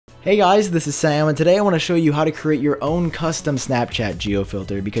Hey guys, this is Sam, and today I want to show you how to create your own custom Snapchat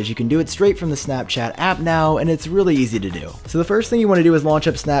geofilter because you can do it straight from the Snapchat app now, and it's really easy to do. So the first thing you want to do is launch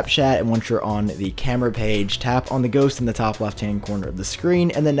up Snapchat, and once you're on the camera page, tap on the ghost in the top left-hand corner of the screen,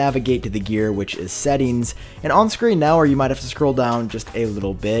 and then navigate to the gear, which is settings. And on screen now, or you might have to scroll down just a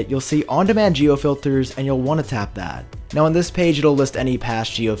little bit, you'll see on-demand geofilters, and you'll want to tap that. Now on this page, it'll list any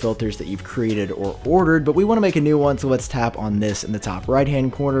past geofilters that you've created or ordered, but we want to make a new one, so let's tap on this in the top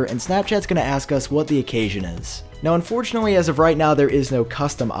right-hand corner, and Snapchat's going to ask us what the occasion is. Now unfortunately, as of right now, there is no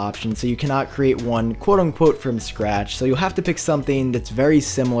custom option, so you cannot create one quote-unquote from scratch, so you'll have to pick something that's very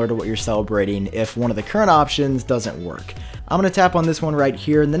similar to what you're celebrating if one of the current options doesn't work. I'm going to tap on this one right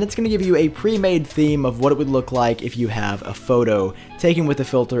here, and then it's going to give you a pre-made theme of what it would look like if you have a photo taken with a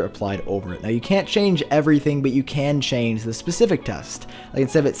filter applied over it. Now you can't change everything, but you can change the specific text. Like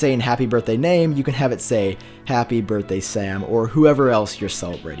instead of it saying happy birthday name, you can have it say happy birthday Sam or whoever else you're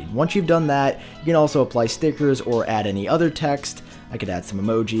celebrating. Once you've done that, you can also apply stickers or add any other text. I could add some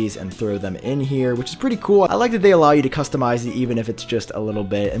emojis and throw them in here, which is pretty cool. I like that they allow you to customize it even if it's just a little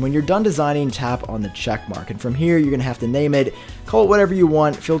bit. And when you're done designing, tap on the check mark. And from here, you're gonna have to name it, call it whatever you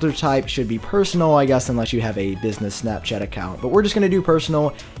want. Filter type should be personal, I guess, unless you have a business Snapchat account. But we're just gonna do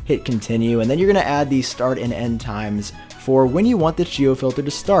personal, hit continue, and then you're gonna add the start and end times for when you want this geofilter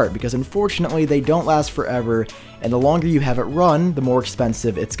to start, because unfortunately they don't last forever, and the longer you have it run, the more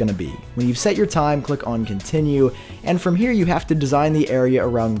expensive it's going to be. When you've set your time, click on continue, and from here you have to design the area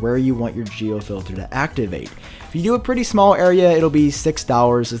around where you want your geofilter to activate. If you do a pretty small area, it'll be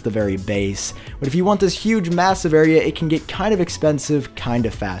 $6 as the very base, but if you want this huge massive area, it can get kind of expensive kind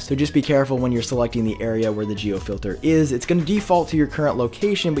of fast, so just be careful when you're selecting the area where the geofilter is. It's going to default to your current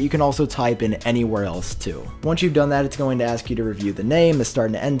location, but you can also type in anywhere else too. Once you've done that, it's going to ask you to review the name, the start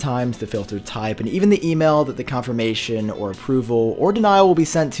and end times, the filter type, and even the email that the confirmation or approval or denial will be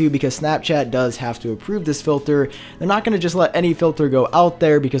sent to, because Snapchat does have to approve this filter. They're not going to just let any filter go out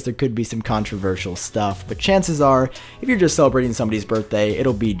there because there could be some controversial stuff, but chances are, if you're just celebrating somebody's birthday,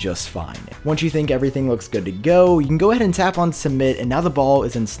 it'll be just fine. Once you think everything looks good to go, you can go ahead and tap on submit, and now the ball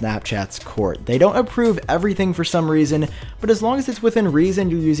is in Snapchat's court. They don't approve everything for some reason, but as long as it's within reason,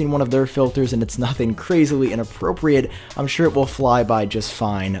 you're using one of their filters and it's nothing crazily inappropriate, I'm sure it will fly by just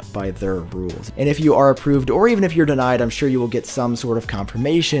fine by their rules. And if you are approved, or even if you're denied, I'm sure you will get some sort of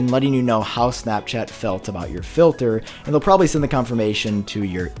confirmation letting you know how Snapchat felt about your filter, and they'll probably send the confirmation to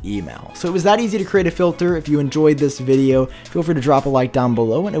your email. So it was that easy to create a filter. If you enjoyed this video, feel free to drop a like down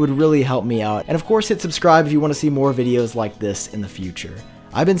below, and it would really help me out. And of course, hit subscribe if you want to see more videos like this in the future.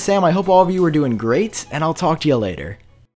 I've been Sam, I hope all of you are doing great, and I'll talk to you later.